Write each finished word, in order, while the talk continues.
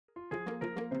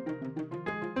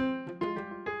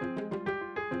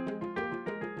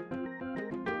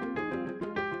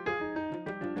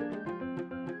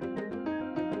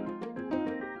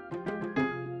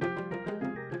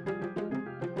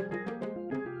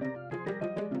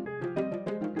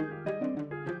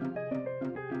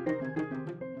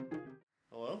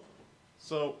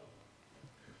So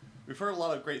we've heard a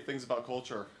lot of great things about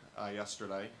culture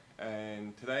yesterday,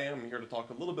 and today I'm here to talk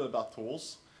a little bit about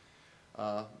tools,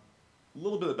 a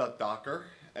little bit about Docker,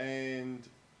 and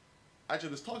actually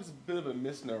this talk is a bit of a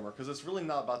misnomer because it's really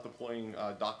not about deploying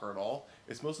Docker at all.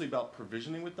 It's mostly about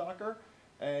provisioning with Docker,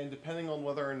 and depending on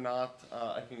whether or not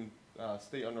I can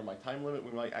stay under my time limit,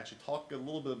 we might actually talk a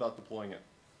little bit about deploying it.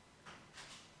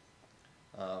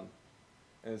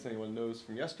 And as anyone knows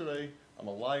from yesterday, I'm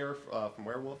a liar from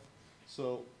Werewolf.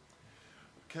 So,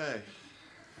 okay.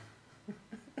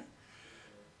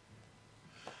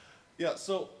 Yeah,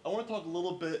 so I want to talk a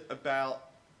little bit about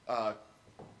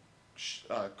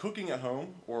cooking at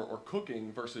home or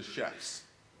cooking versus chefs.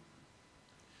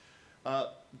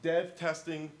 Dev,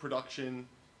 testing, production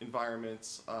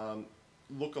environments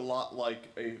look a lot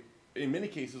like in many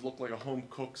cases, look like a home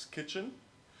cook's kitchen.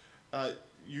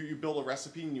 You build a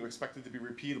recipe and you expect it to be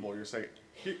repeatable. You say,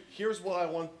 here's what I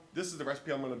want, this is the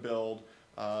recipe I'm going to build.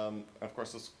 Of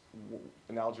course, this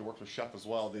analogy works with chef as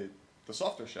well, the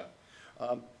software chef.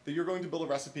 That you're going to build a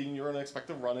recipe and you're going to expect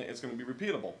to run it, it's going to be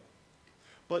repeatable.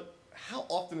 But how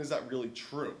often is that really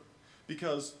true?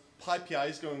 Because PyPI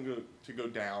is going to go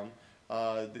down,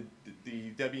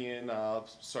 the Debian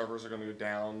servers are going to go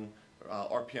down,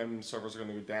 RPM servers are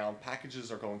going to go down,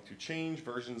 packages are going to change,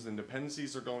 versions and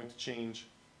dependencies are going to change,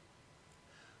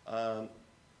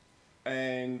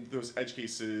 and those edge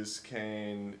cases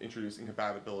can introduce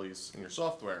incompatibilities in your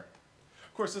software.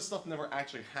 Of course, this stuff never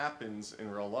actually happens in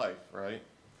real life, right?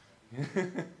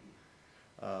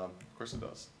 Of course it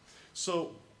does.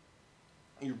 So,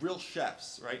 real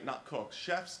chefs, right, not cooks,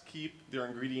 chefs keep their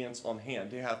ingredients on hand.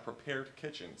 They have prepared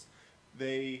kitchens.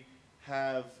 They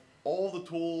have all the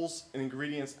tools and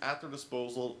ingredients at their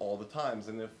disposal all the times,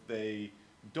 and if they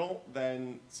don't,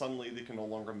 then suddenly they can no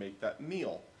longer make that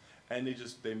meal, and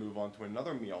they move on to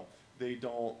another meal. They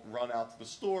don't run out to the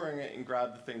store and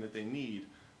grab the thing that they need,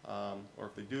 or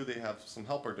if they do, they have some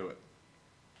helper do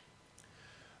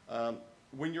it.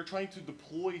 When you're trying to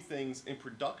deploy things in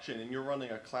production and you're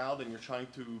running a cloud and you're trying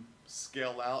to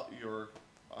scale out your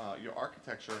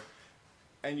architecture,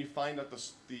 and you find that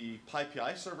the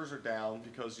PyPI servers are down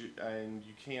because you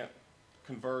can't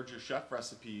converge your chef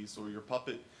recipes or your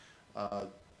Puppet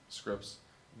scripts,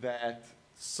 that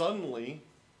suddenly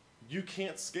you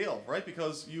can't scale, right?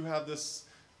 Because you have this,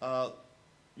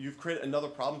 you've created another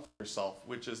problem for yourself,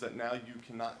 which is that now you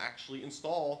cannot actually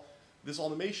install this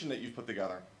automation that you've put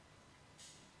together.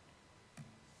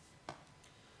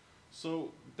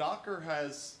 So Docker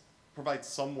provides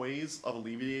some ways of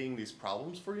alleviating these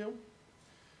problems for you.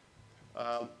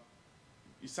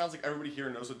 It sounds like everybody here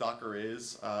knows what Docker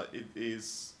is. It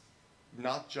is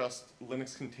not just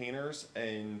Linux containers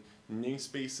and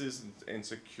namespaces and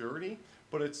security,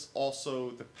 but it's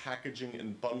also the packaging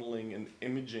and bundling and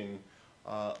imaging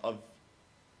of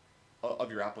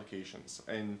your applications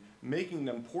and making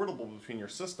them portable between your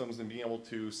systems and being able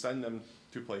to send them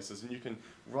to places. And you can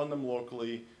run them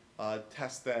locally,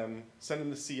 test them, send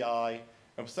them to CI,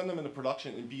 and send them into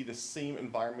production and be the same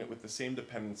environment with the same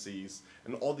dependencies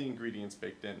and all the ingredients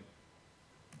baked in.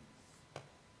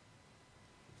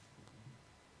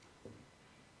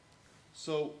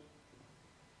 So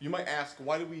you might ask,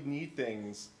 why do we need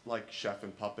things like Chef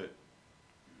and Puppet?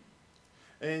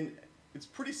 And it's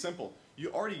pretty simple.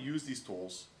 You already use these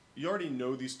tools. You already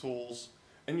know these tools.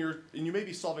 And you may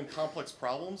be solving complex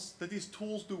problems that these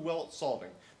tools do well at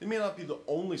solving. They may not be the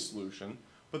only solution,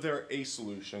 but they're a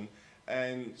solution,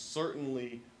 and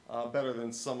certainly better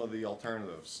than some of the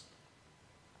alternatives.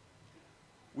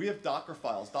 We have Docker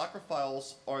files. Docker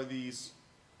files are these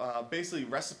basically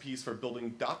recipes for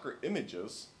building Docker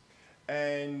images,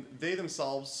 and they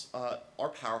themselves are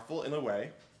powerful in a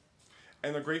way,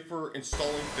 and they're great for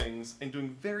installing things and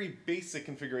doing very basic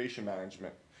configuration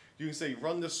management. You can say,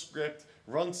 run this script,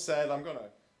 run sed, I'm going to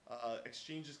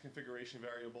exchange these configuration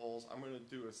variables, I'm going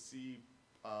to do a C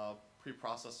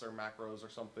preprocessor macros or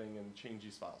something and change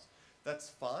these files. That's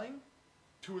fine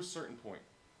to a certain point.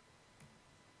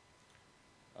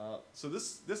 So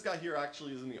this guy here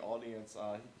actually is in the audience.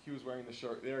 He was wearing the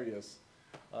shirt, there he is.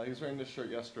 He was wearing this shirt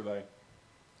yesterday.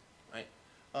 Right.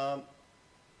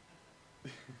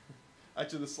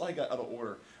 Actually, the slide got out of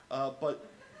order. But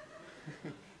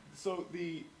so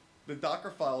the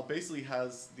Docker file basically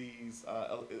has these,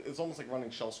 it's almost like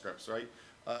running shell scripts, right?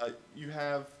 You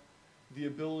have the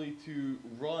ability to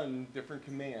run different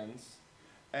commands,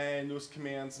 and those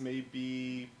commands may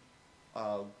be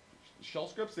shell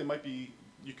scripts. They might be,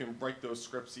 you can write those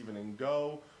scripts even in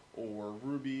Go or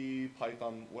Ruby,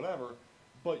 Python, whatever,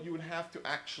 but you would have to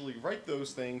actually write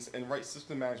those things and write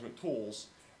system management tools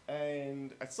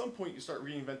And at some point, you start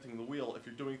reinventing the wheel if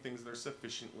you're doing things that are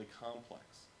sufficiently complex.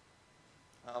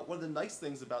 One of the nice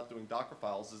things about doing Docker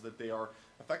files is that they are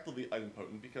effectively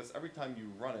idempotent, because every time you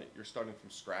run it, you're starting from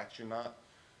scratch. You're not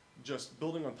just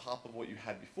building on top of what you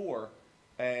had before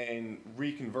and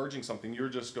reconverging something. You're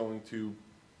just going to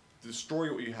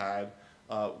destroy what you had,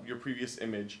 your previous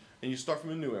image, and you start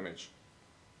from a new image.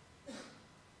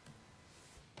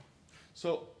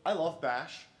 So I love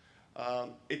Bash.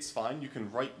 It's fine. You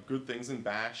can write good things in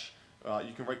Bash.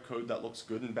 You can write code that looks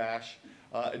good in Bash.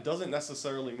 It doesn't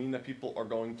necessarily mean that people are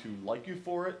going to like you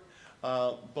for it,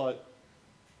 but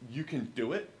you can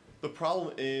do it. The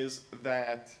problem is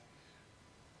that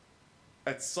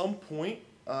at some point,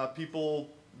 people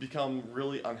become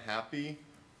really unhappy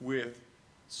with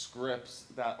scripts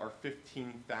that are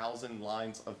 15,000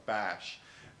 lines of Bash.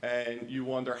 And you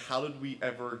wonder, how did we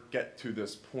ever get to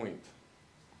this point?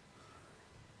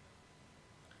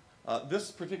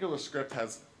 This particular script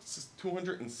has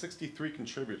 263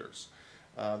 contributors.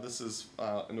 This is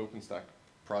an OpenStack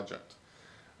project.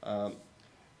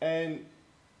 And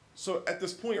so at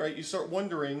this point, right, you start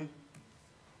wondering,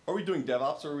 are we doing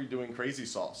DevOps or are we doing crazy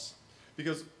sauce?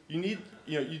 Because you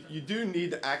do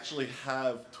need to actually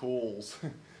have tools,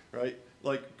 right?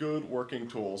 Like good working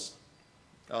tools.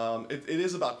 It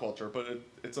is about culture, but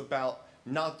it's about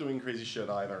not doing crazy shit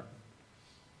either.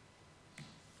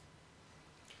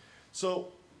 So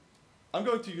I'm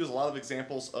going to use a lot of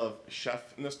examples of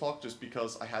Chef in this talk just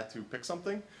because I had to pick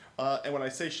something. And when I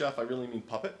say Chef, I really mean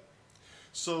Puppet.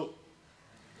 So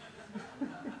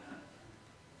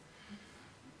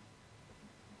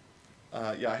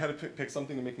yeah, I had to pick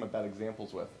something to make my bad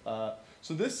examples with.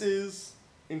 So this is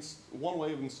one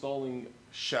way of installing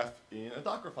Chef in a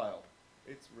Docker file.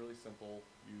 It's really simple.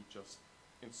 You just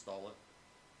install it,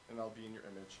 and that'll be in your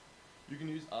image. You can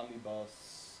use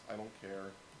Omnibus. I don't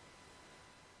care.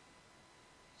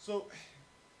 So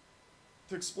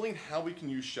to explain how we can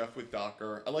use Chef with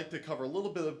Docker, I'd like to cover a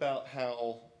little bit about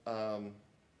how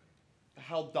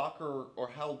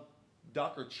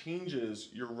Docker changes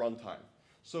your runtime.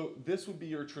 So this would be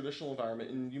your traditional environment,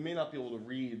 and you may not be able to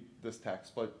read this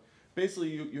text, but basically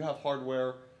you have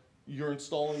hardware, you're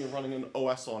installing and running an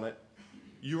OS on it,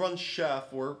 you run Chef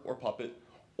or Puppet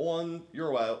on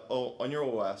your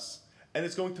OS, and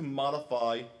it's going to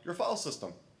modify your file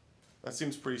system. That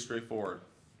seems pretty straightforward.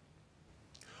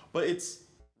 But it's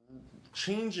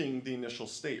changing the initial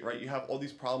state, right? You have all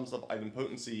these problems of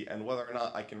idempotency and whether or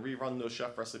not I can rerun those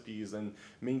Chef recipes and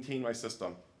maintain my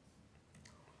system.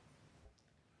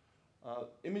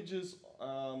 Images,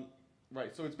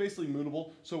 right, so it's basically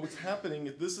mutable. So what's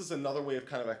happening, this is another way of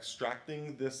kind of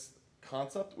extracting this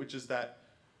concept, which is that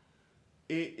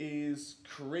it is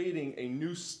creating a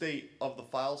new state of the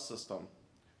file system.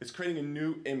 It's creating a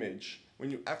new image.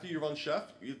 After you run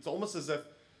Chef, it's almost as if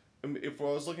I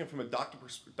was looking from a Docker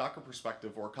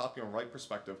perspective or a copy and write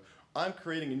perspective, I'm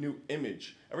creating a new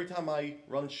image. Every time I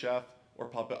run Chef or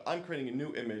Puppet, I'm creating a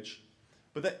new image.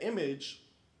 But that image,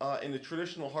 in the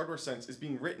traditional hardware sense, is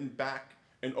being written back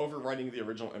and overwriting the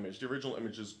original image. The original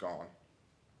image is gone.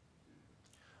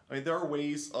 I mean, there are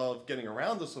ways of getting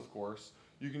around this, of course.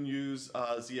 You can use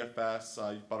ZFS,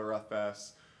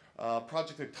 ButterFS.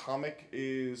 Project Atomic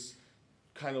is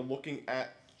kind of looking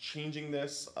at changing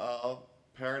this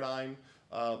paradigm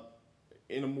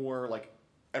in a more like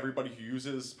everybody who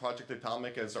uses Project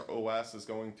Atomic as their OS is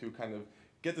going to kind of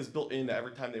get this built in that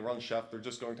every time they run Chef, they're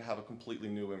just going to have a completely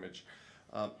new image.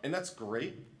 And that's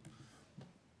great.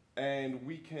 And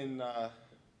we can,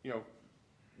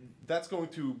 that's going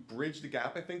to bridge the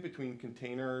gap, I think, between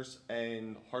containers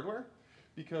and hardware,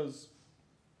 because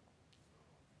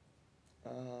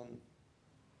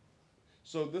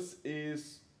so this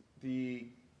is the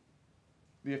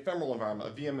ephemeral environment,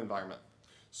 a VM environment.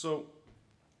 So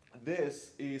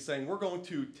this is saying we're going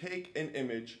to take an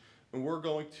image and we're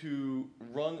going to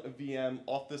run a VM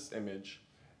off this image,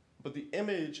 but the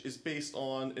image is based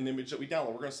on an image that we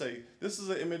download. We're going to say, this is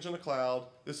an image in the cloud,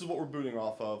 this is what we're booting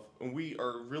off of, and we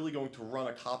are really going to run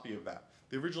a copy of that.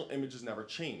 The original image has never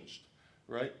changed,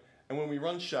 right? And when we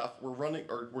run Chef,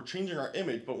 we're changing our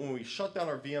image, but when we shut down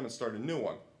our VM and start a new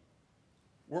one,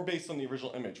 we're based on the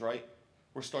original image, right?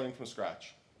 We're starting from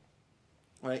scratch,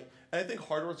 right? And I think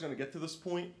hardware is going to get to this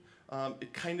point.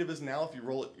 It kind of is now if you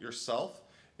roll it yourself.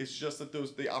 It's just that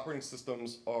the operating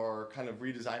systems are kind of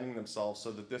redesigning themselves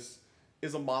so that this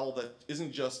is a model that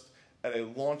isn't just at a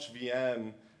launch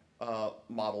VM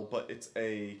model, but it's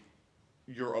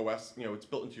your OS, it's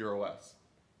built into your OS.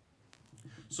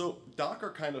 So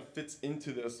Docker kind of fits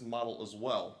into this model as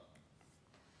well,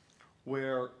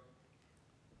 where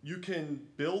you can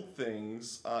build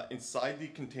things inside the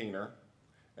container,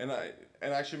 And I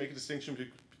actually make a distinction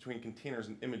between containers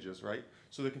and images, right?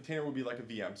 So the container would be like a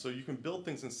VM. So you can build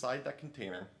things inside that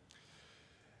container,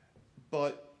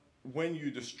 but when you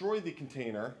destroy the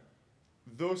container,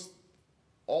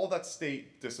 all that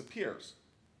state disappears,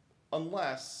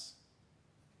 unless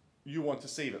you want to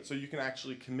save it. So you can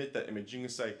actually commit that image. You can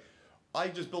say, I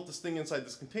just built this thing inside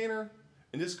this container,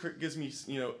 and this gives me,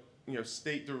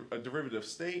 state, a derivative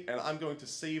state, and I'm going to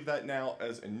save that now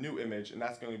as a new image, and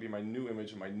that's going to be my new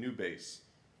image and my new base.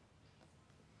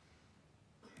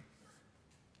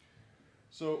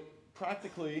 So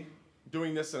practically,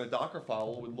 doing this in a Docker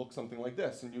file would look something like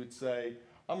this, and you would say,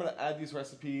 I'm going to add these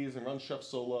recipes and run chef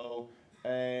solo,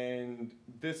 and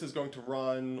this is going to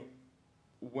run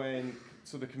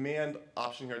so the command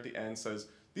option here at the end says,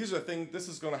 these are things, this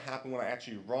is going to happen when I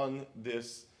actually run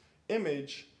this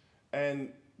image,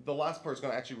 and the last part is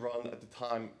going to actually run at the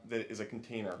time that it is a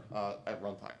container at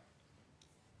runtime.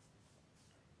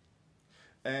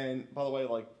 And by the way,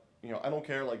 I don't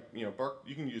care,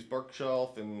 you can use Bark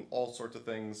Shelf and all sorts of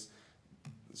things.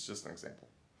 It's just an example.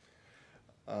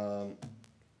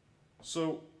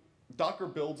 So Docker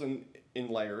builds in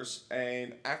layers,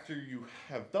 and after you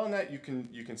have done that, you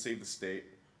can save the state.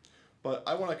 But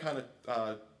I want to kind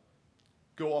of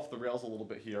go off the rails a little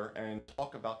bit here and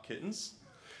talk about kittens.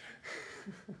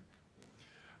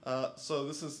 So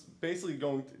this is basically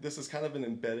this is kind of an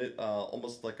embedded,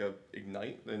 almost like a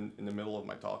ignite in the middle of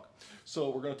my talk. So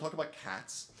we're going to talk about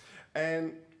cats,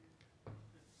 and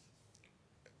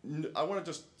I want to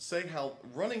just say how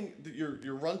running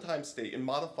your runtime state and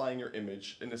modifying your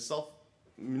image in a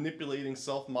self-manipulating,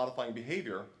 self-modifying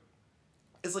behavior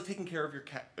is like taking care of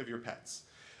your pets.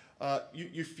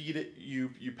 You feed it, you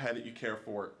pet it, you care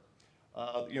for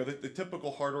it. The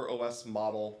typical hardware OS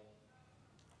model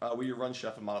where you run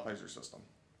Chef and modifies your system.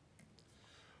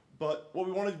 But what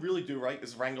we want to really do, right,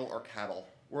 is wrangle our cattle.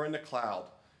 We're in the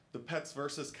cloud, the pets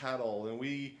versus cattle, and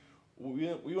we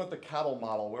want the cattle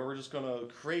model where we're just going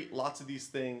to create lots of these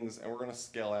things and we're going to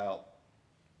scale out.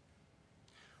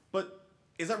 But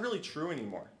is that really true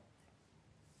anymore?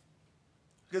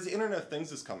 Because the Internet of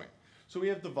Things is coming. So we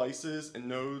have devices and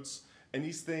nodes, and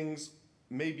these things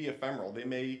may be ephemeral. They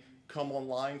may come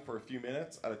online for a few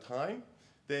minutes at a time.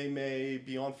 They may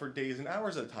be on for days and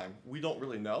hours at a time. We don't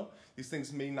really know. These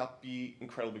things may not be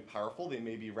incredibly powerful. They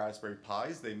may be Raspberry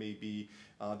Pis. They may be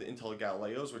the Intel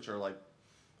Galileos, which are like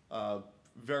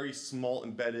very small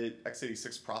embedded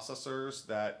x86 processors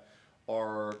that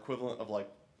are equivalent of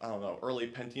early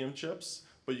Pentium chips,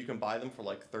 but you can buy them for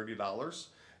like $30.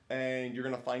 And you're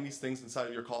going to find these things inside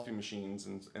of your coffee machines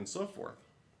and so forth.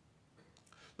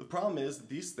 The problem is that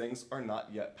these things are not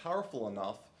yet powerful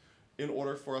enough in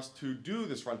order for us to do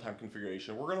this runtime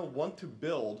configuration. We're going to want to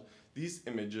build these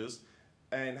images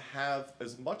and have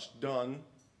as much done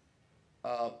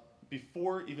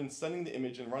before even sending the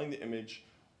image and running the image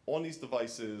on these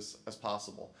devices as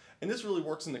possible. And this really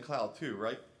works in the cloud too,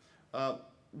 right?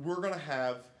 We're going to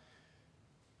have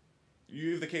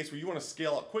the case where you want to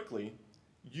scale up quickly.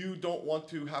 You don't want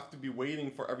to have to be waiting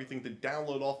for everything to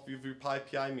download off of your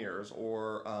PI mirrors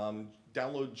or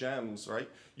download gems, right?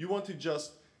 You want to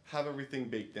just have everything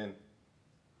baked in.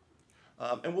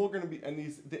 And we're going to be, and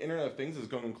the Internet of Things is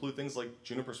going to include things like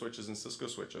Juniper switches and Cisco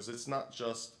switches. It's not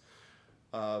just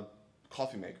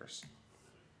coffee makers.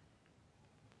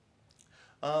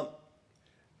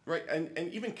 Right,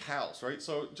 and even cows, right?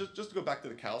 So just to go back to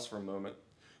the cows for a moment,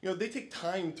 they take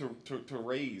time to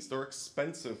raise. They're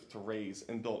expensive to raise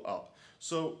and build up.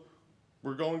 So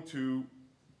we're going to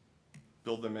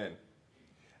build them in.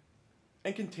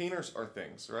 And containers are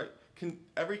things, right?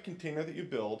 Every container that you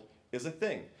build is a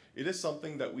thing. It is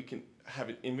something that we can have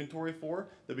an inventory for,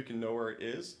 that we can know where it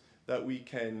is, that we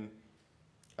can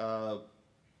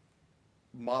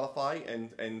modify,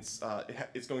 and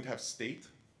it's going to have state.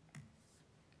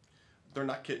 They're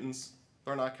not kittens,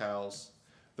 they're not cows,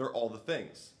 they're all the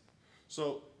things.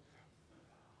 So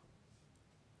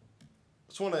I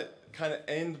just want to kind of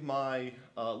end my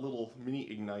little mini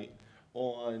ignite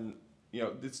on,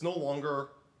 it's no longer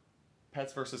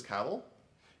pets versus cattle,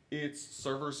 it's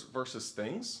servers versus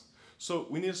things. So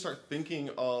we need to start thinking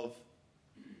of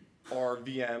our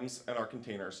VMs and our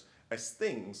containers as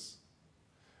things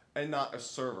and not as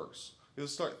servers. We have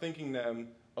to start thinking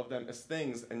of them as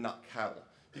things and not cattle,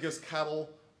 because cattle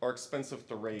are expensive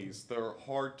to raise. They're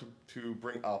hard to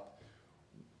bring up.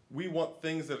 We want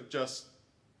things that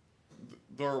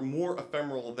they're more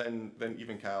ephemeral than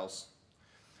even cows.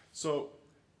 So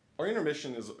our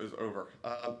intermission is over.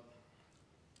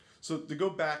 So to go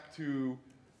back to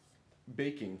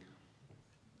baking,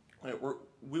 right,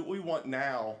 we want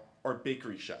now our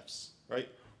bakery chefs, right?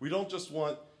 We don't just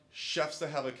want chefs that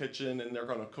have a kitchen and they're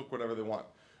going to cook whatever they want.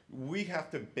 We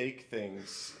have to bake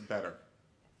things better.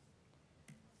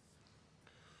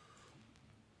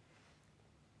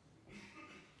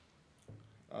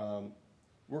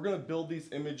 We're going to build these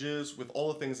images with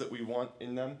all the things that we want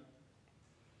in them.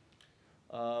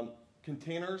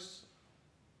 Containers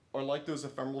are like those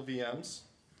ephemeral VMs.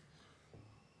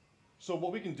 So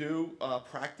what we can do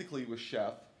practically with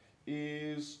Chef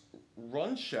is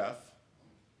run Chef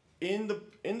in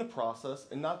the process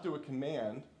and not do a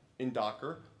command in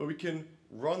Docker, but we can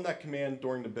run that command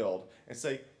during the build and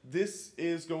say this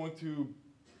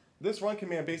run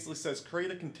command basically says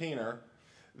create a container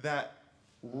that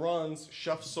runs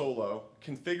Chef solo,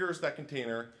 configures that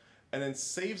container, and then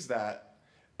saves that,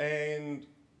 and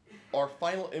our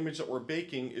final image that we're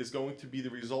baking is going to be the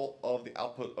result of the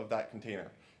output of that container,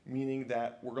 meaning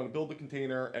that we're going to build the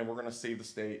container and we're going to save the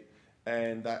state,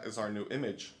 and that is our new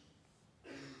image.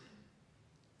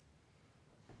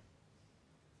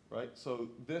 Right, so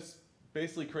this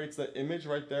basically creates that image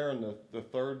right there in the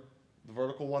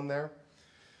vertical one there.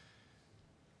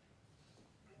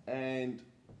 And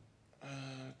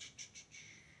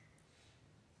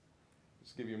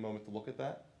just give you a moment to look at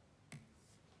that.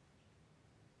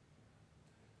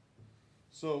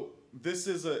 So this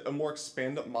is a more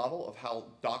expanded model of how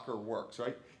Docker works,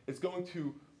 right? It's going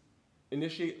to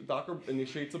Docker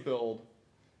initiates a build,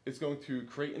 it's going to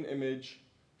create an image,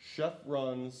 Chef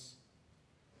runs,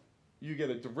 you get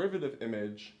a derivative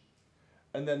image,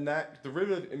 and then that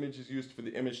derivative image is used for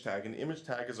the image tag, and the image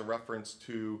tag is a reference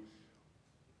to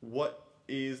what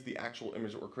is the actual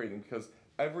image that we're creating, because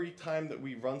every time that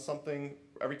we run something,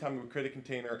 every time we create a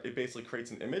container, it basically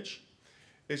creates an image.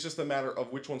 It's just a matter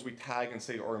of which ones we tag and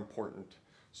say are important.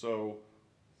 So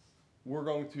we're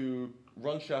going to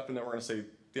run Chef, and then we're going to say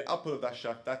the output of that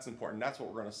Chef, that's important, that's what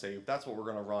we're going to save, that's what we're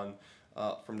going to run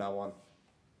from now on.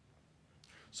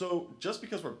 So just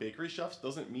because we're bakery chefs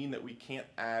doesn't mean that we can't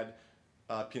add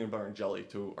peanut butter and jelly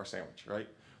to our sandwich, right?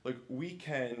 Like, we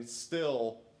can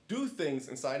still do things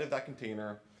inside of that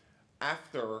container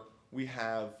after we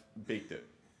have baked it.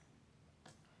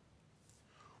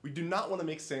 We do not want to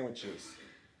make sandwiches,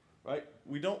 right?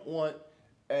 We don't want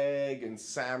egg and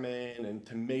salmon and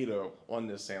tomato on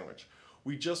this sandwich.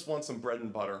 We just want some bread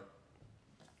and butter.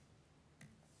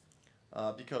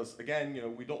 Because again,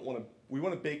 we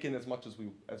want to bake in as much as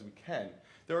we can.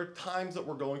 There are times that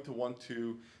we're going to want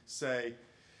to say,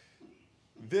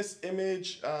 this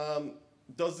image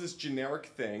does this generic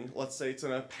thing. Let's say it's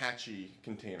an Apache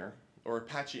container or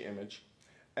Apache image,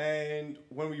 and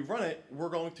when we run it, we're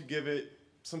going to give it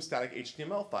some static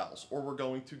HTML files, or we're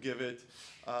going to give it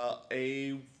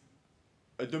a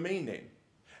domain name.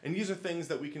 And these are things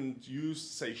that we can use,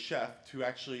 say, Chef, to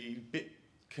actually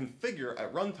configure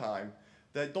at runtime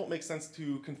that don't make sense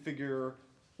to configure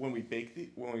when we bake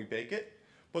it,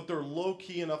 but they're low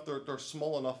key enough, they're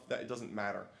small enough that it doesn't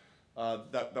matter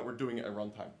that we're doing it at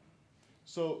runtime.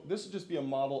 So this would just be a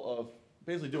model of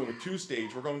basically doing a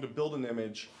two-stage. We're going to build an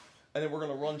image, and then we're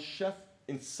going to run Chef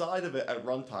inside of it at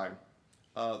runtime,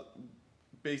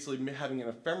 basically having an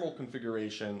ephemeral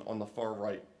configuration on the far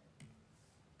right.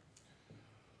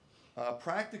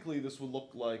 Practically, this would look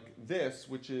like this,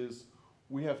 which is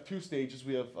we have two stages.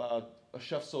 We have a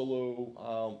Chef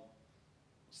Solo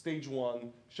stage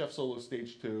 1, Chef Solo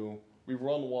stage 2. We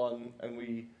run one, and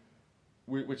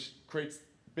which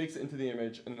bakes it into the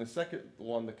image, and the second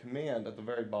one, the command at the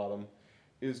very bottom,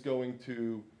 is going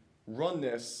to run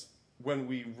this when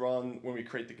we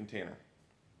create the container.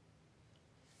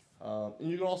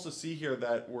 And you can also see here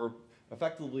that we're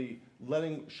effectively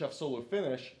letting Chef Solo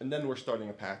finish, and then we're starting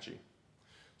Apache.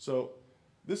 So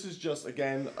this is just,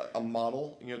 again, a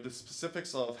model. The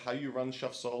specifics of how you run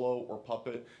Chef Solo or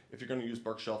Puppet, if you're going to use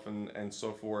Berkshell and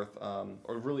so forth, are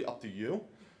really up to you.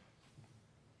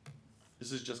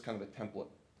 This is just kind of a template.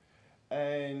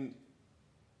 And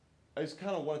I just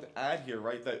kind of wanted to add here,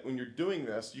 right, that when you're doing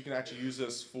this, you can actually use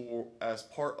this as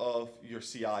part of your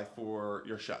CI for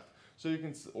your Chef. So you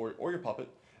can, or your Puppet,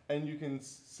 and you can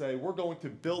say, we're going to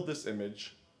build this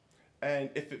image, and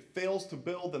if it fails to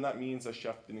build, then that means a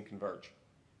Chef didn't converge,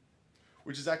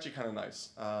 which is actually kind of nice.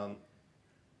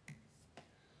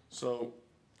 So,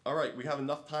 all right, we have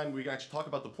enough time. We can actually talk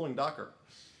about deploying Docker.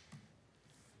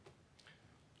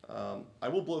 I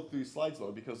will blow through these slides,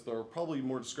 though, because they're probably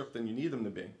more descriptive than you need them to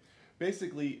be.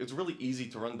 Basically, it's really easy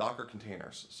to run Docker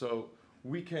containers. So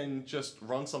we can just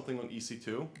run something on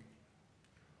EC2.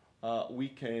 We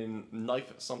can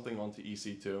knife something onto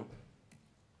EC2.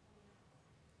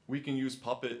 We can use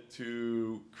Puppet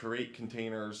to create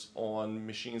containers on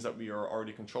machines that we are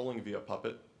already controlling via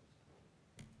Puppet.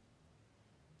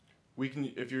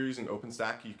 if you're using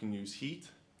OpenStack, you can use heat,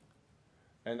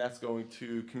 and that's going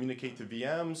to communicate to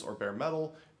VMs or bare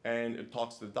metal, and it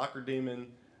talks to the Docker daemon,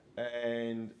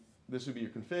 and this would be your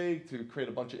config to create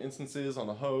a bunch of instances on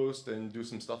the host and do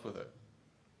some stuff with it.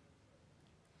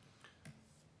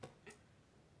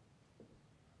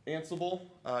 Ansible,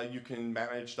 you can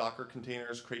manage Docker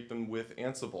containers, create them with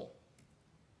Ansible.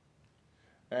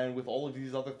 And with all of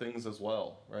these other things as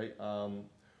well, right?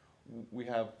 We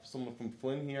have someone from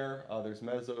Flynn here. There's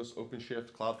Mesos,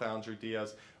 OpenShift, Cloud Foundry,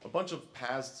 Diaz, a bunch of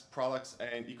PaaS products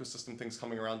and ecosystem things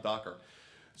coming around Docker.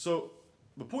 So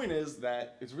the point is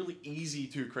that it's really easy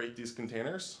to create these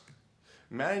containers.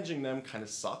 Managing them kind of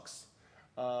sucks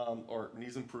or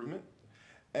needs improvement.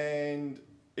 And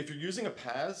if you're using a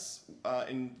PaaS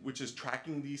which is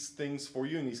tracking these things for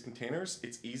you in these containers,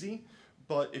 it's easy.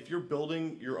 But if you're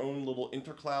building your own little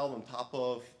intercloud on top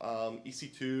of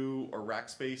EC2 or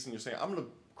Rackspace, and you're saying, I'm going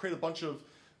to create a bunch of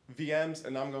VMs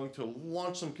and I'm going to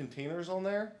launch some containers on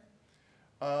there,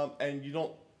 and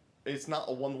it's not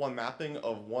a one-to-one mapping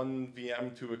of one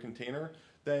VM to a container,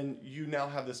 then you now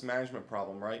have this management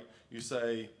problem, right? You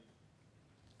say,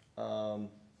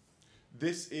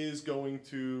 this is going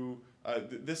to,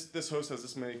 this host has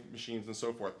this many machines and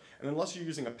so forth. And unless you're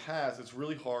using a PaaS, it's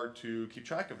really hard to keep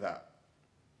track of that.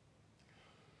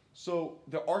 So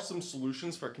there are some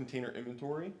solutions for container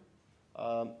inventory.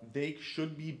 They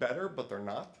should be better, but they're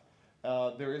not.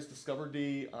 There is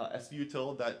DiscoverD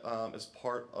SDUtil that is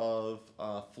part of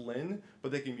Flynn,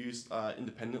 but they can be used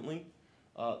independently.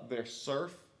 There's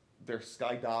Surf, there's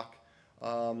SkyDoc,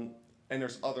 and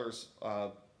there's others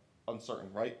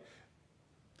uncertain, right?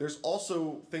 There's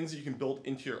also things that you can build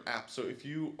into your app. So if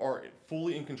you are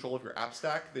fully in control of your app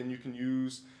stack, then you can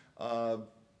use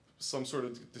some sort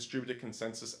of distributed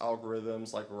consensus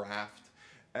algorithms like Raft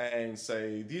and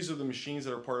say, these are the machines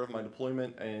that are part of my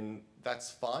deployment, and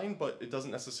that's fine, but it doesn't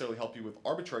necessarily help you with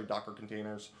arbitrary Docker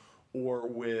containers or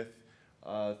with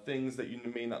things that you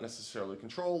may not necessarily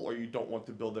control, or you don't want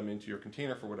to build them into your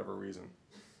container for whatever reason.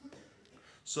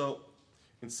 So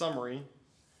in summary,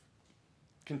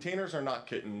 containers are not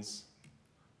kittens.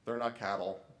 They're not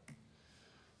cattle.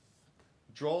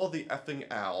 Draw the effing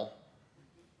owl.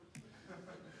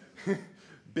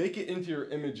 Bake it into your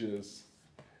images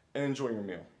and enjoy your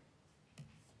meal.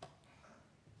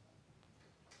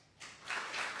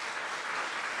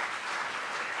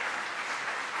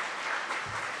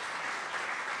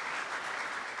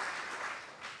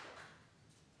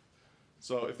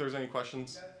 So if there's any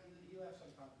questions. You have some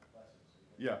conflict lessons.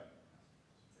 Yeah.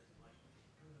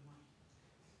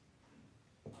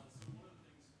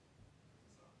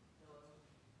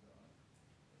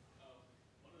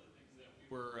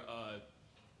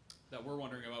 That we're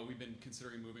wondering about, we've been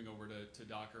considering moving over to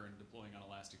Docker and deploying on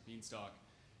Elastic Beanstalk.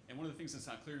 And one of the things that's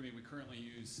not clear to me, we currently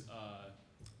use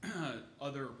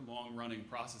other long-running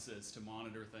processes to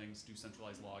monitor things, do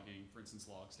centralized logging, for instance,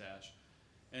 Logstash.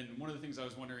 And one of the things I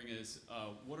was wondering is,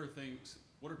 what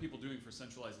are people doing for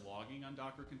centralized logging on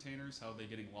Docker containers? How are they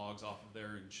getting logs off of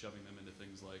there and shoving them into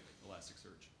things like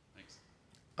Elasticsearch? Thanks.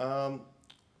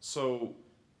 So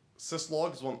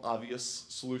syslog is one obvious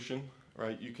solution,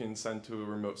 right? You can send to a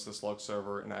remote syslog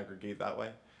server and aggregate that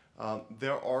way.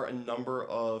 There are a number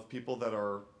of people that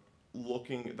are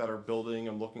building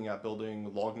and looking at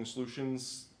building logging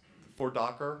solutions for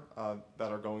Docker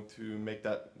that are going to make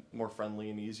that more friendly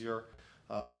and easier.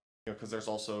 Because there's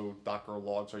also Docker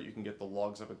logs, right? You can get the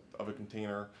logs of a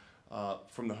container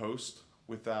from the host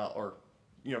without, or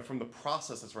from the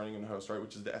process that's running in the host, right?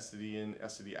 Which is the std in,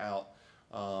 std out,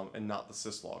 and not the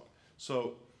syslog.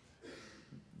 So,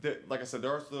 like I said,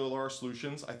 there are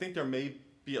solutions. I think there may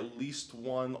be at least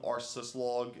one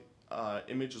rsyslog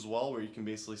image as well, where you can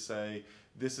basically say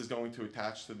this is going to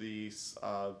attach to the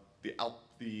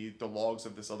logs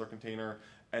of this other container,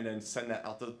 and then send that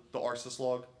out the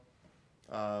rsyslog.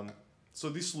 So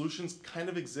these solutions kind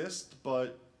of exist,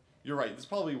 but you're right. It's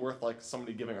probably worth like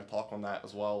somebody giving a talk on that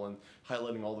as well and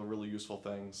highlighting all the really useful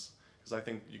things, because I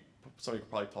think somebody could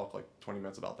probably talk like 20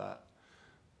 minutes about that.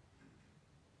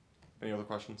 Any other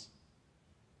questions?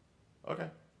 Okay.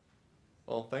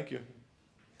 Well, thank you.